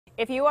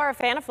If you are a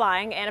fan of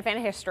flying and a fan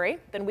of history,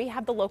 then we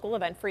have the local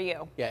event for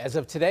you. Yeah, as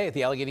of today at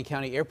the Allegheny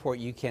County Airport,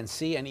 you can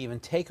see and even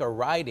take a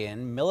ride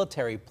in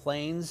military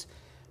planes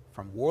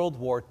from World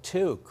War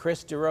II.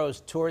 Chris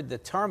DeRose toured the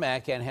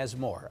tarmac and has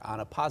more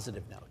on a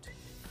positive note.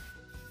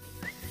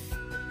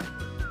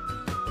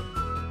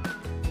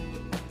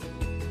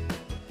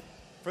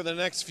 For the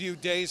next few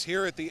days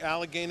here at the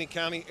Allegheny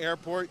County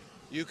Airport,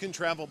 you can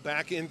travel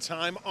back in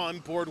time on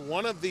board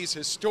one of these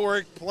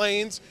historic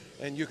planes,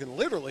 and you can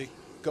literally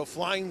go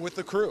flying with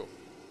the crew.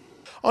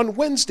 On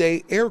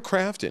Wednesday,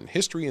 aircraft and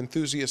history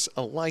enthusiasts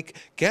alike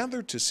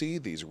gathered to see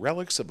these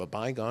relics of a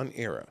bygone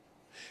era.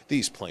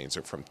 These planes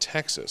are from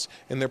Texas,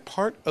 and they're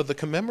part of the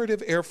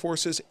Commemorative Air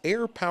Force's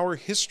Air Power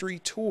History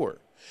Tour.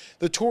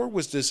 The tour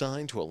was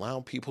designed to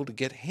allow people to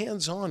get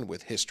hands-on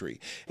with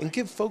history and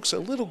give folks a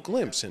little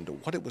glimpse into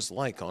what it was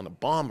like on a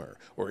bomber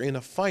or in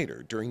a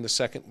fighter during the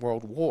Second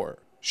World War.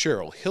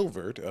 Cheryl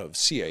Hilvert of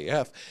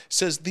CAF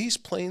says these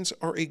planes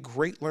are a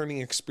great learning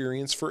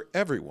experience for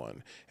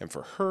everyone, and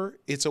for her,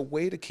 it's a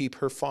way to keep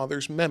her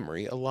father's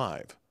memory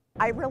alive.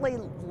 I really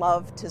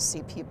love to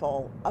see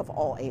people of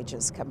all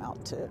ages come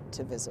out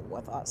to visit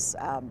with us.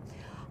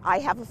 I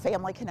have a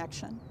family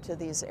connection to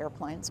these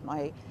airplanes.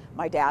 My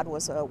dad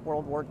was a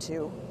World War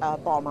II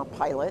bomber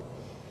pilot,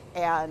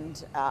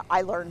 and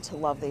I learned to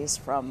love these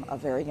from a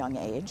very young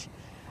age.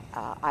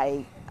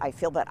 I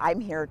feel that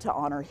I'm here to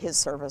honor his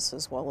service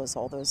as well as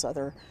all those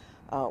other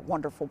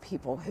wonderful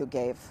people who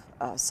gave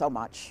so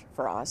much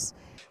for us.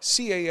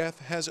 CAF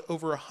has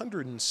over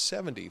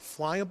 170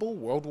 flyable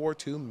World War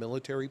II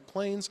military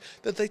planes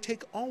that they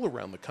take all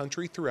around the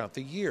country throughout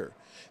the year.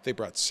 They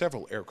brought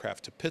several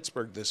aircraft to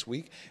Pittsburgh this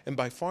week, and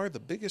by far the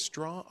biggest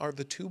draw are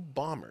the two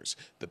bombers,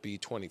 the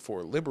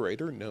B-24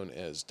 Liberator, known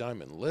as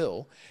Diamond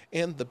Lil,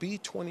 and the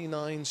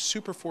B-29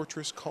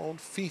 Superfortress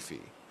called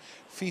Fifi.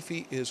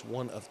 Fifi is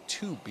one of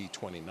two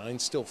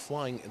B-29s still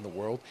flying in the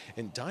world,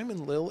 and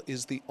Diamond Lil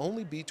is the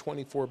only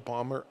B-24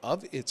 bomber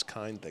of its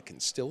kind that can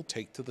still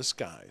take to the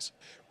skies.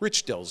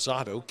 Rich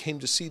Delzato came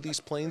to see these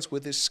planes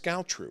with his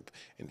scout troop,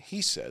 and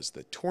he says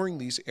that touring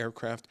these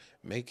aircraft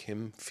make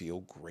him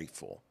feel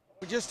grateful.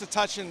 Just to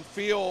touch and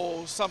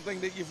feel something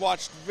that you've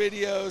watched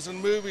videos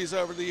and movies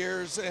over the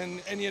years,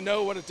 and you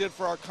know what it did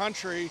for our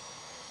country.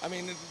 I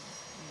mean,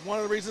 one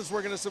of the reasons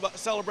we're going to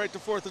celebrate the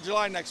 4th of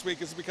July next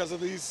week is because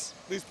of these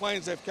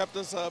planes. They've kept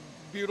us a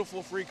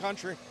beautiful, free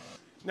country.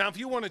 Now, if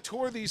you want to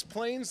tour these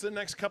planes the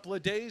next couple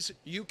of days,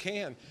 you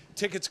can.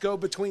 Tickets go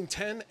between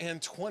 $10 and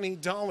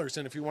 $20.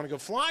 And if you want to go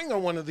flying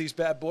on one of these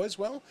bad boys,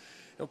 well,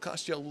 it'll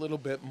cost you a little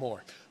bit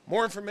more.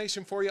 More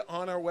information for you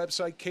on our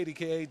website,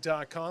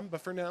 KDKA.com.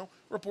 But for now,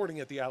 reporting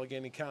at the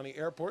Allegheny County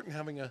Airport and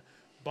having a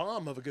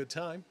bomb of a good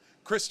time,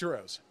 Chris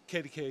DeRose,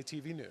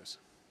 KDKA-TV News.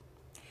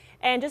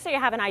 And just so you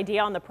have an idea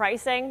on the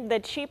pricing, the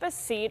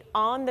cheapest seat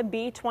on the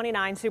B-29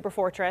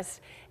 Superfortress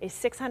is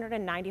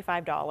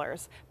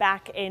 $695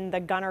 back in the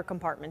gunner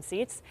compartment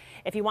seats.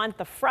 If you want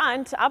the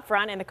up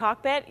front in the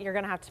cockpit, you're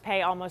going to have to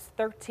pay almost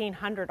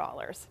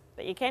 $1,300.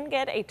 But you can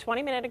get a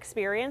 20-minute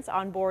experience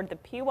on board the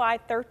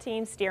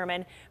PY-13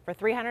 Stearman for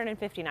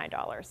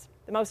 $359.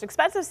 The most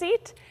expensive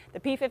seat, the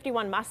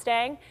P-51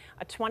 Mustang,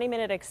 a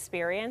 20-minute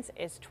experience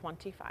is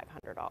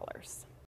 $2,500.